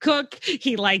doesn't cook.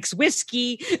 He likes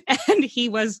whiskey. And he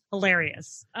was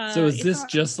hilarious. So is this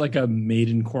just like a made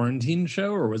in quarantine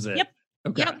show, or was it? Yep.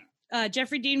 Okay. Yep.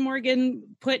 Jeffrey Dean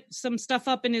Morgan put some stuff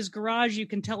up in his garage. You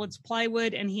can tell it's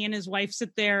plywood, and he and his wife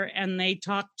sit there and they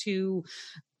talk to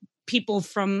people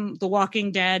from The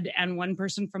Walking Dead and one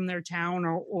person from their town,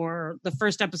 or the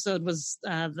first episode was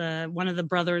one of the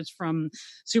brothers from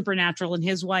Supernatural and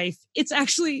his wife. It's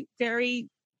actually very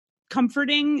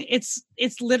comforting. It's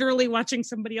literally watching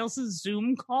somebody else's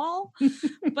Zoom call,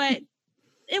 but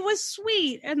it was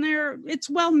sweet, and it's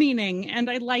well-meaning, and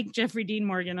I like Jeffrey Dean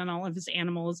Morgan and all of his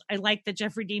animals. I like that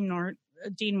Jeffrey Dean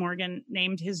Morgan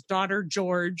named his daughter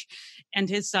George and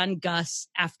his son Gus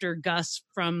after Gus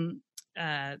from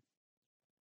the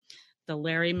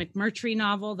Larry McMurtry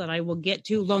novel that I will get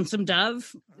to, Lonesome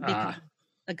Dove.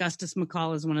 Augustus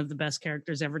McCall is one of the best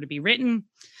characters ever to be written.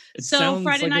 It So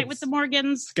Friday Night with the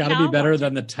Morgans. It's got to be better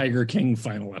than the Tiger King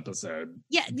final episode.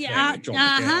 Yeah.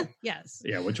 Yes.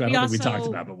 Yeah, which I don't think we talked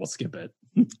about, but we'll skip it.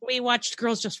 We watched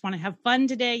Girls Just Want to Have Fun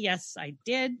today. Yes, I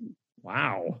did.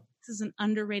 Wow. This is an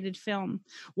underrated film.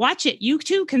 Watch it. You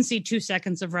too can see 2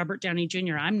 seconds of Robert Downey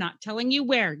Jr. I'm not telling you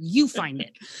where. You find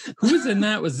it. Who was in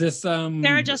that? Was this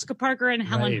Sarah Jessica Parker and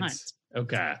Helen Hunt.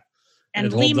 Okay.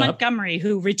 And Lee Montgomery,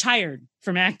 who retired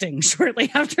from acting shortly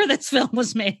after this film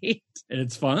was made. And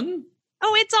it's fun?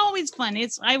 Oh, it's always fun.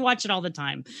 I watch it all the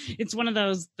time. It's one of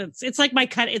those it's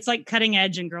like Cutting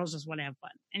Edge and Girls Just Want to Have Fun.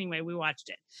 Anyway, we watched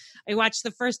it. I watched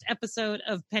the first episode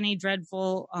of Penny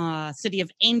Dreadful, City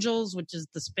of Angels, which is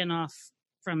the spinoff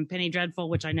from Penny Dreadful,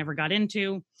 which I never got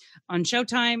into, on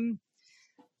Showtime.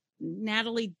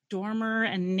 Natalie Dormer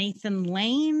and Nathan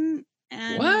Lane.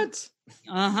 And, what?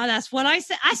 That's what I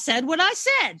said. I said what I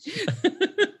said.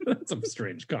 That's a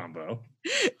strange combo.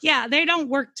 Yeah, they don't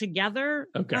work together.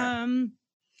 Okay.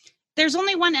 There's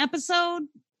only one episode.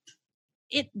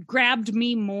 It grabbed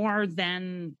me more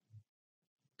than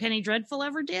Penny Dreadful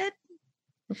ever did.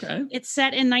 Okay. It's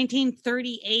set in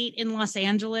 1938 in Los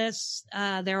Angeles.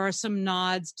 There are some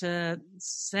nods to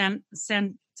Santa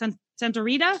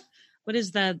Rita. What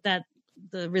is the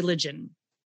religion?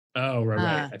 Oh,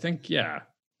 right. I think, yeah.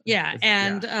 Yeah,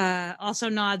 and also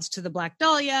nods to the Black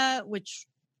Dahlia, which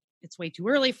it's way too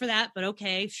early for that, but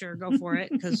okay, sure, go for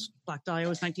it, because Black Dahlia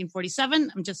was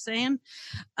 1947. I'm just saying.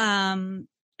 And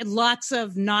lots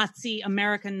of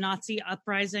American Nazi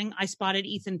uprising. I spotted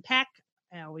Ethan Peck.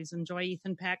 I always enjoy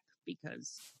Ethan Peck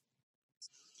because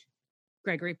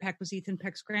Gregory Peck was Ethan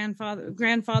Peck's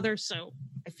grandfather. So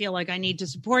I feel like I need to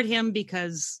support him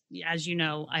because, as you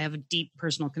know, I have a deep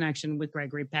personal connection with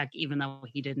Gregory Peck, even though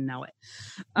he didn't know it.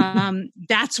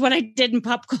 That's what I did in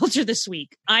pop culture this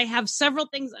week. I have several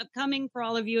things upcoming for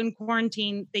all of you in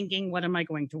quarantine thinking, what am I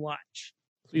going to watch?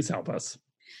 Please help us.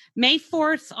 May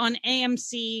 4th on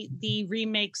AMC, the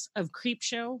remakes of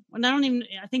Creepshow. And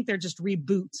I think they're just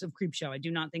reboots of Creepshow. I do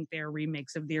not think they're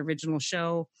remakes of the original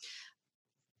show.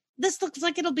 This looks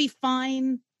like it'll be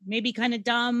fine, maybe kind of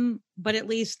dumb, but at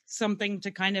least something to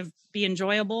kind of be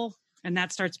enjoyable. And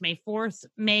that starts May 4th.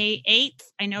 May 8th,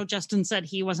 I know Justin said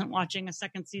he wasn't watching a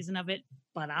second season of it,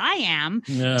 but I am.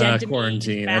 Dead to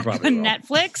quarantine. Me, back I probably on will.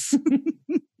 Netflix.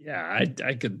 Yeah,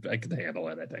 I could handle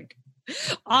it, I think.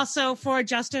 Also for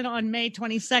Justin on May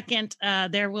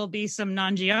 22nd, there will be some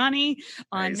Nanjiani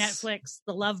on Netflix.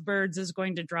 The Lovebirds is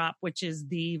going to drop, which is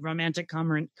the romantic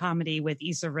comedy with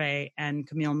Issa Rae and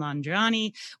Camille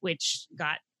Nanjiani, which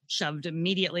got shoved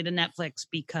immediately to Netflix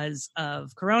because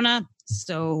of Corona.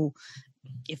 So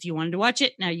if you wanted to watch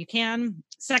it, now you can.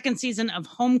 Second season of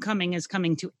Homecoming is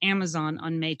coming to Amazon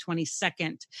on May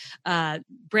 22nd.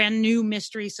 Brand new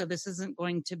mystery. So this isn't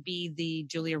going to be the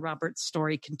Julia Roberts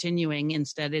story continuing.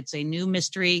 Instead, it's a new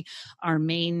mystery. Our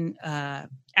main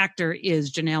actor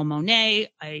is Janelle Monáe.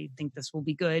 I think this will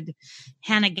be good.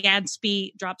 Hannah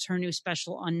Gadsby drops her new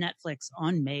special on Netflix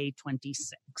on May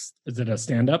 26th. Is it a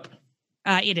stand-up?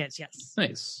 It is, yes.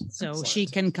 Nice. So Excellent. She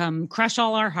can come crush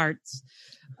all our hearts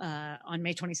on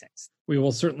May 26th. We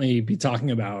will certainly be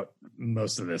talking about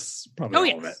most of this,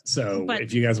 probably all of it. So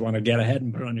if you guys want to get ahead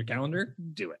and put it on your calendar,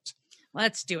 do it.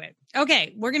 Let's do it.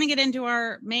 Okay, we're going to get into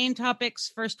our main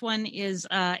topics. First one is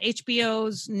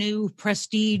HBO's new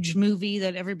prestige movie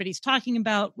that everybody's talking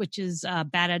about, which is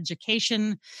Bad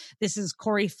Education. This is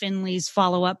Corey Finley's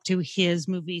follow-up to his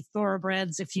movie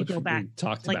Thoroughbreds. If you go back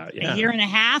a year and a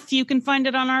half, you can find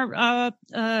it on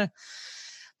our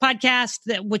podcast,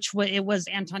 it was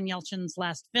Anton Yelchin's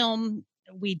last film.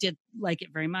 We did like it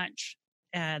very much.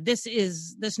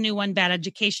 This new one, Bad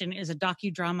Education, is a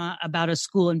docudrama about a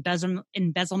school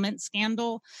embezzlement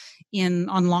scandal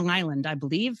on Long Island, I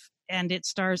believe. And it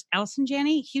stars Alison,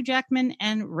 Janney, Hugh Jackman,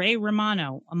 and Ray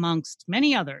Romano, amongst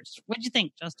many others. What'd you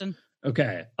think, Justin?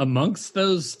 Okay. Amongst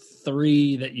those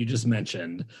three that you just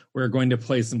mentioned, we're going to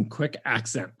play some quick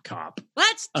accent cop.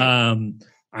 Let's do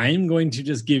I'm going to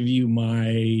just give you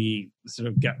my sort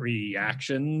of gut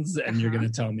reactions, and you're going to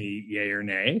tell me yay or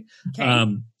nay.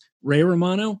 Okay. Ray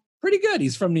Romano, pretty good.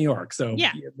 He's from New York, so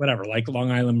whatever. Like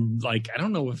Long Island, I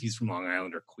don't know if he's from Long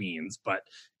Island or Queens, but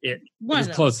it was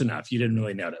close enough. You didn't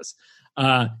really notice.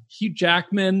 Hugh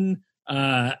Jackman,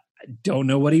 don't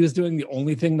know what he was doing. The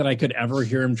only thing that I could ever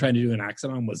hear him trying to do an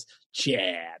accent on was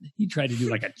Chad. He tried to do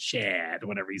like a Chad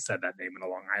whenever he said that name in a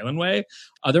Long Island way.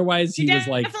 Otherwise, he was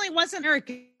like definitely wasn't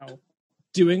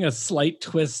doing a slight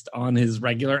twist on his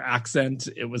regular accent.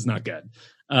 It was not good.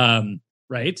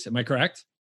 Right? Am I correct?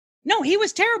 No, he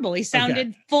was terrible. He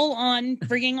sounded full on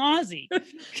freaking Aussie.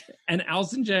 And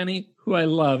Alison Janney, who I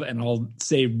love, and I'll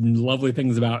say lovely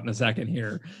things about in a second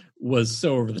here, was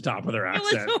so over the top with her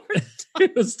accent.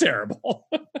 It was terrible.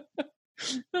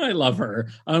 And I love her.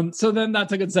 So then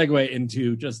that's a good segue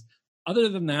into just, other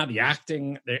than that, the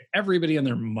acting, everybody and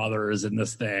their mother is in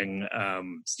this thing.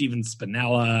 Steven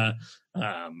Spinella,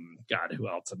 God, who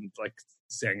else? I'm like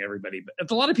saying everybody, but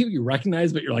it's a lot of people you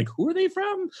recognize, but you're like, who are they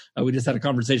from? We just had a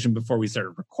conversation before we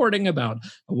started recording about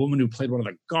a woman who played one of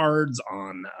the guards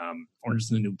on Orange is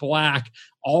the New Black.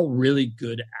 All really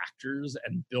good actors,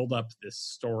 and build up this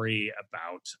story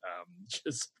about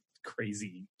just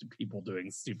crazy people doing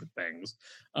stupid things.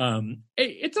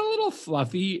 It's a little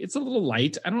fluffy. It's a little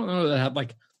light. I don't know that I have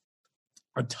like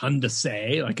a ton to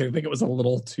say. Like, I think it was a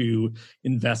little too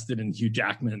invested in Hugh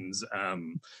Jackman's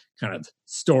kind of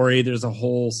story. There's a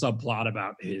whole subplot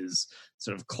about his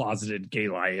sort of closeted gay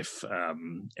life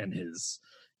and his,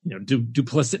 you know,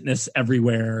 duplicitness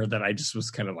everywhere that I just was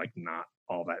kind of like not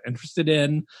all that interested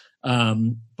in.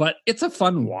 But it's a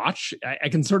fun watch. I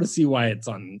can sort of see why it's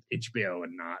on HBO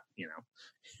and not, you know,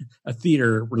 a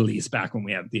theater release back when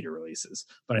we had theater releases.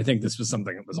 But I think this was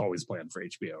something that was always planned for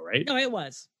HBO, right? No, it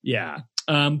was. Yeah.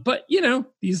 But you know,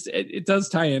 it does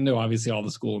tie into obviously all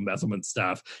the school embezzlement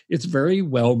stuff. It's very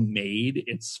well made.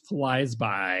 It flies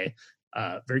by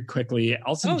very quickly.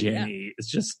 Alison Janney is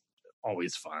just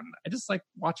always fun. I just like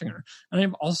watching her.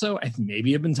 And I've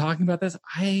maybe been talking about this.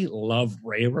 I love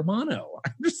Ray Romano.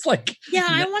 I'm just like, yeah,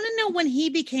 I want to know when he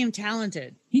became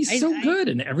talented. He's so good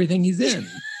in everything he's in.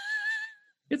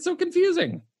 It's so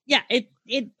confusing. Yeah, it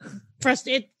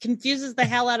confuses the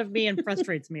hell out of me and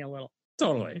frustrates me a little.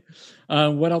 Totally.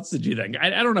 What else did you think?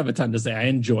 I don't have a ton to say. I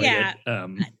enjoyed it.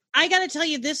 I got to tell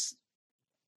you, this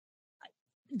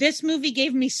movie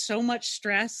gave me so much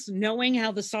stress knowing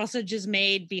how the sausage is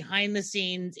made behind the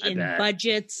scenes in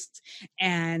budgets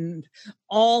and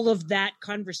all of that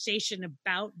conversation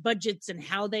about budgets and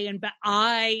how they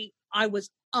I was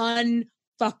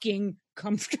unfucking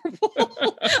comfortable.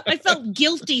 I felt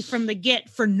guilty from the get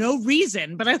for no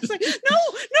reason, but I was like,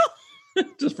 no.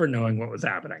 Just for knowing what was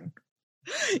happening.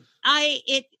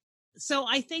 So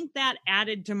I think that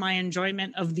added to my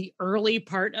enjoyment of the early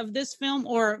part of this film,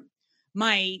 or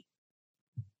my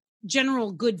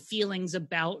general good feelings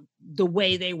about the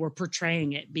way they were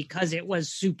portraying it, because it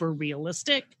was super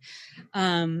realistic,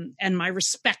 and my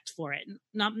respect for it.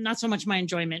 Not so much my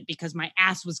enjoyment, because my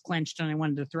ass was clenched and I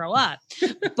wanted to throw up,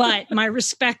 but my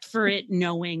respect for it,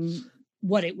 knowing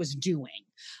what it was doing,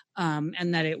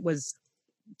 and that it was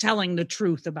telling the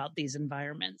truth about these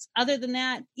environments. Other than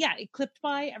that, yeah, it clipped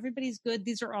by. Everybody's good.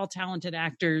 These are all talented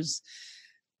actors.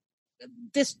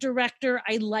 This director,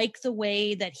 I like the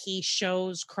way that he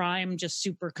shows crime just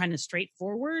super kind of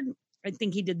straightforward. I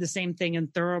think he did the same thing in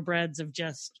Thoroughbreds, of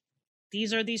just,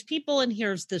 these are these people and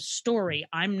here's the story.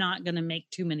 I'm not going to make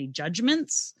too many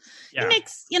judgments. Yeah. He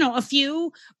makes, a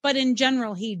few, but in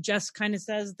general, he just kind of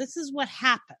says, this is what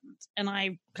happened. And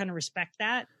I kind of respect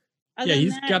that.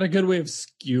 He's got a good way of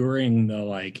skewering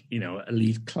the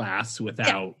elite class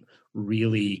without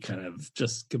really kind of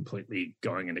just completely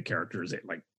going into characters,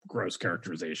 like gross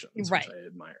characterizations, right, which I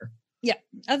admire. Yeah.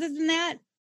 Other than that,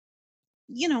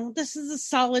 this is a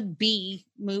solid B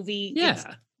movie. Yeah. It's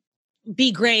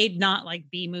B grade, not like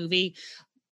B movie.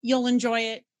 You'll enjoy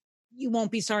it. You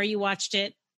won't be sorry you watched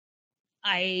it.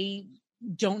 I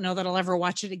don't know that I'll ever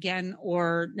watch it again,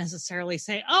 or necessarily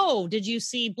say, oh, did you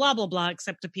see blah, blah, blah,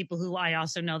 except to people who I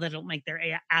also know that it'll make their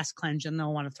ass clench and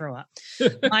they'll want to throw up.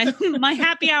 My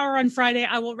happy hour on Friday,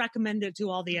 I will recommend it to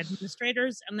all the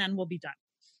administrators, and then we'll be done.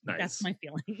 Nice. That's my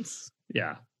feelings.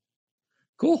 Yeah.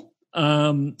 Cool.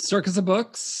 Circus of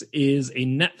Books is a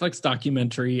Netflix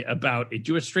documentary about a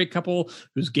Jewish straight couple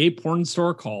whose gay porn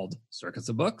store, called Circus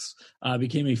of Books,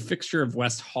 became a fixture of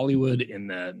West Hollywood in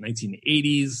the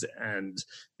 1980s, and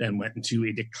then went into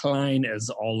a decline as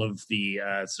all of the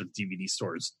sort of DVD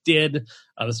stores did.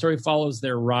 The story follows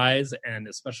their rise, and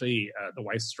especially the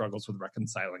wife struggles with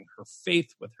reconciling her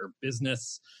faith with her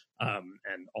business.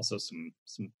 And also some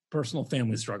personal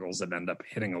family struggles that end up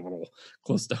hitting a little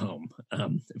close to home.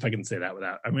 If I can say that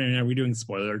without, are we doing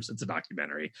spoilers? It's a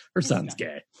documentary. Her son's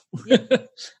gay.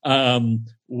 Yeah.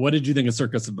 What did you think of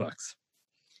Circus of Books?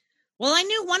 Well, I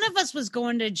knew one of us was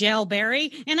going to jail,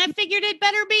 Barry, and I figured it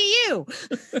better be you.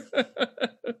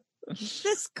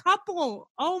 This couple.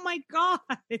 Oh my God.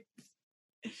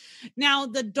 Now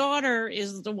the daughter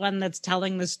is the one that's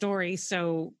telling the story.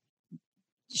 So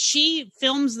she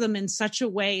films them in such a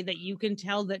way that you can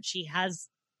tell that she has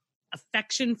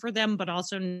affection for them, but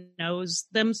also knows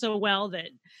them so well that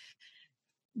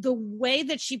the way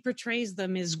that she portrays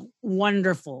them is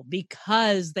wonderful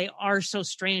because they are so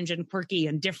strange and quirky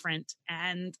and different.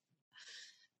 And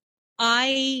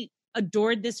I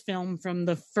adored this film from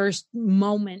the first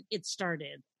moment it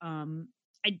started.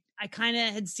 I kind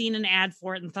of had seen an ad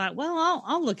for it and thought, well,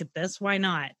 I'll look at this. Why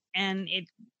not? And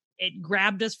it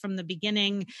grabbed us from the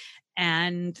beginning,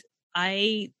 and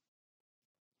I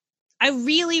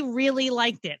really, really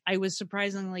liked it. I was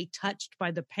surprisingly touched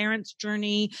by the parents'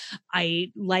 journey.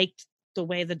 I liked the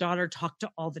way the daughter talked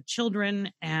to all the children,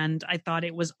 and I thought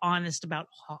it was honest about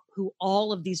who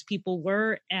all of these people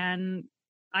were, and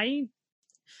I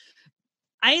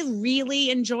really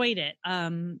enjoyed it. I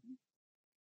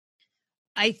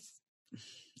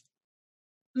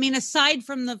mean, aside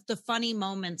from the funny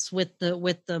moments with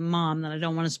the mom, that I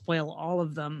don't want to spoil all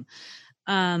of them,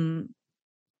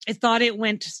 I thought it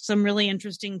went to some really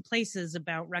interesting places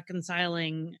about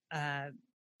reconciling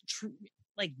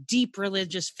like deep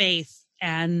religious faith,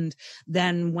 and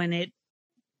then when it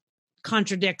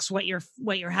contradicts what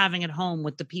you're having at home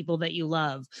with the people that you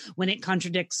love, when it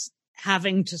contradicts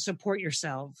having to support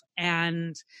yourself,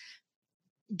 and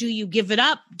do you give it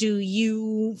up? Do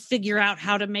you figure out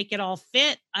how to make it all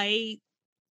fit? I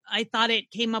thought it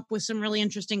came up with some really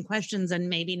interesting questions and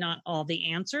maybe not all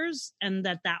the answers, and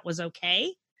that was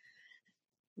okay.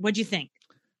 What'd you think?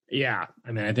 Yeah.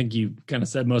 I mean, I think you kind of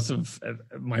said most of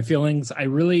my feelings.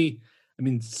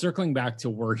 Circling back to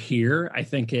We're Here, I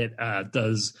think it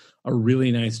does a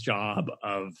really nice job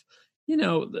of,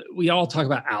 we all talk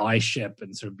about allyship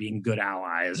and sort of being good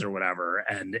allies or whatever.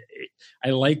 And I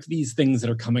like these things that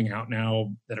are coming out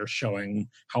now that are showing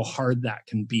how hard that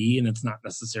can be. And it's not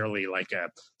necessarily like a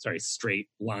straight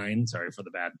line. Sorry for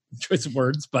the bad choice of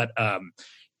words, but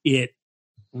it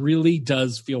really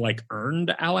does feel like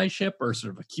earned allyship or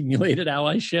sort of accumulated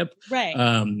allyship, right?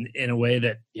 In a way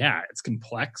that, it's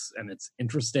complex and it's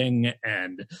interesting.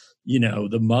 And,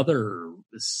 the mother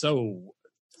is so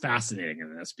fascinating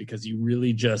in this because you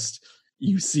really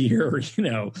you see her,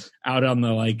 out on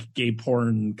the like gay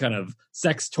porn kind of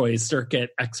sex toy circuit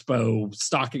expo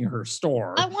stalking her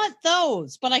store. I want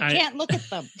those, but I can't look at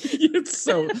them.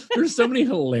 There's so many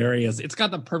hilarious. It's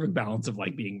got the perfect balance of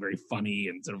like being very funny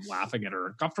and sort of laughing at her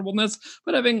uncomfortableness,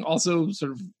 but having also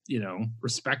sort of,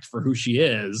 respect for who she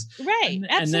is. Right.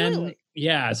 Absolutely. And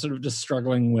then, sort of just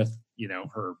struggling with,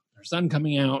 her son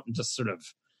coming out and just sort of,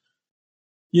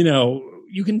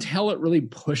 you can tell it really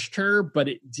pushed her, but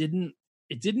it didn't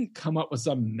come up with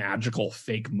some magical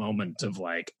fake moment of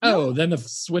like, then the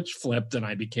switch flipped and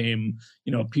I became,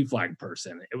 a PFLAG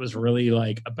person. It was really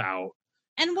like about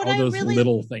and what how those really,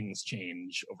 little things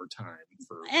change over time.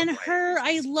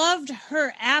 I loved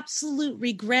her absolute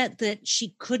regret that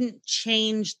she couldn't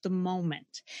change the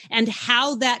moment, and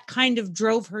how that kind of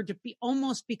drove her to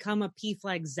almost become a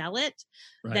PFLAG zealot,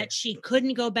 right. That she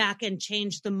couldn't go back and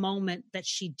change the moment that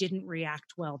she didn't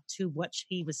react well to what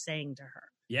he was saying to her.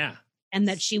 Yeah. And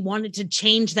that she wanted to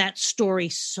change that story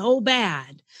so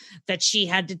bad that she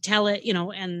had to tell it,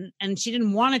 and she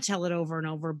didn't want to tell it over and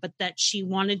over, but that she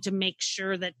wanted to make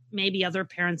sure that maybe other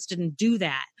parents didn't do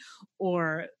that.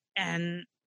 And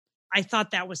I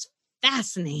thought that was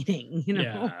fascinating,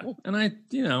 Yeah. And I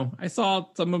saw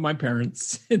some of my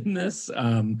parents in this.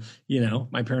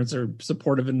 My parents are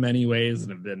supportive in many ways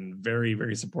and have been very,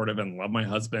 very supportive and love my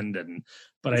husband.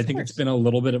 But I think it's been a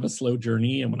little bit of a slow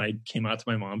journey. And when I came out to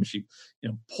my mom, she,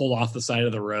 pulled off the side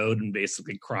of the road and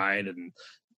basically cried and,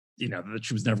 that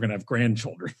she was never going to have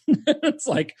grandchildren. It's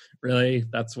like, really?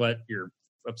 That's what you're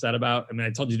upset about? I mean, I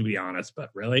told you to be honest,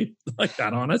 but really, like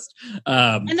that honest?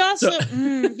 And also,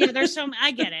 there's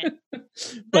I get it.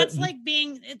 That's like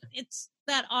it's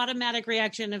that automatic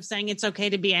reaction of saying it's okay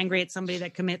to be angry at somebody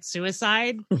that commits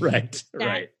suicide. Right.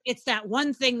 It's that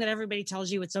one thing that everybody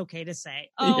tells you it's okay to say.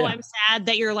 Oh, I'm sad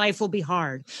that your life will be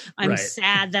hard. I'm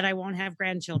sad that I won't have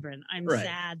grandchildren. I'm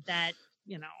sad that,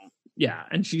 Yeah,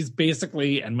 and she's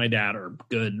basically, and my dad are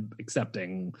good,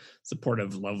 accepting,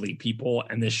 supportive, lovely people.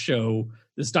 And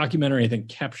this documentary, I think,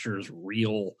 captures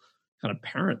real kind of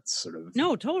parents, sort of.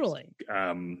 No, totally.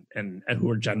 And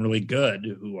who are generally good,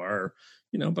 who are,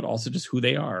 but also just who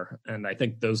they are. And I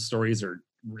think those stories are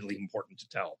really important to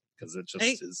tell because it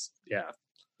just is.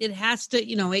 It has to,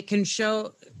 it can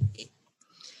show.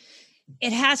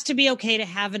 It has to be okay to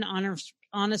have an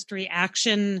honest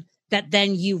reaction that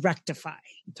then you rectify.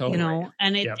 Totally.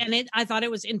 And I thought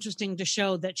it was interesting to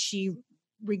show that she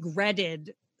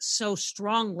regretted so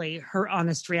strongly her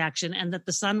honest reaction, and that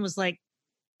the son was like,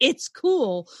 it's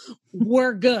cool,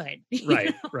 we're good.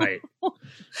 Right.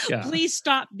 Yeah. Please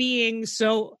stop being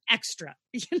so extra.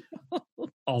 You know?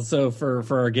 Also, for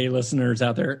our gay listeners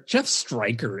out there, Jeff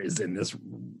Stryker is in this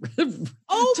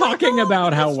talking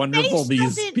about how wonderful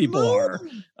these people are.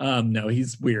 No,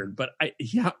 he's weird, but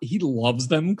he loves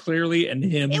them clearly, and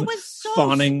him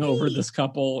fawning over this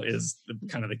couple is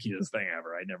kind of the cutest thing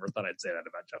ever. I never thought I'd say that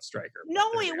about Jeff Stryker. No,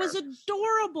 it was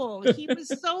adorable. He was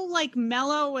so like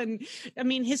mellow, and I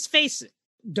mean, his face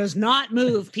does not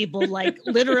move, people. Like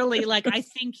literally, like I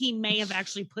think he may have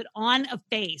actually put on a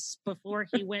face before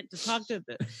he went to talk to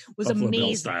them. It was Buffalo amazing.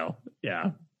 Bill style.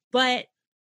 Yeah. But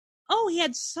he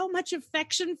had so much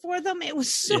affection for them. It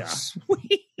was so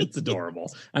sweet. It's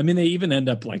adorable. I mean, they even end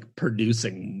up like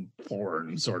producing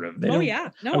porn, sort of. No,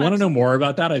 I want to know more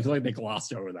about that. I feel like they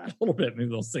glossed over that a little bit. Maybe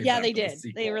they'll say, yeah, they did.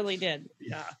 They really did.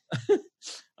 Yeah.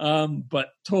 But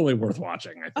totally worth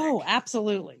watching, I think. Oh,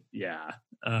 absolutely. Yeah.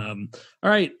 All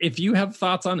right. If you have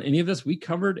thoughts on any of this, we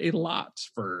covered a lot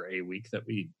for a week that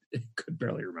we could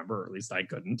barely remember, or at least I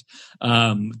couldn't.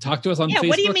 Talk to us on Facebook.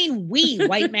 What do you mean we,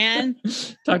 white man?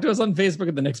 Talk to us on Facebook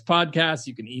at The Nix Podcast.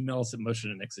 You can email us at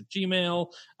motionandnix@gmail.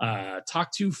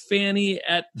 Talk to Fanny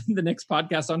at The Nix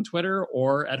Podcast on Twitter,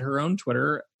 or at her own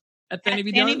Twitter at Fanny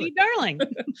V. Darling.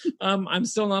 I'm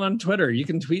still not on Twitter. You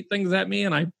can tweet things at me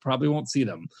and I probably won't see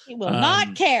them. He will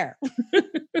not care.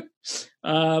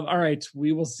 All right.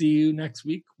 We will see you next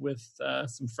week with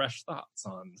some fresh thoughts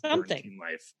on quarantine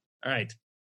life. All right.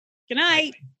 Good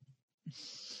night.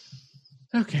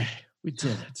 Okay. We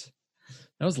did it.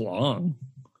 That was long.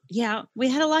 Yeah. We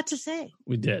had a lot to say.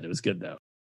 We did. It was good though.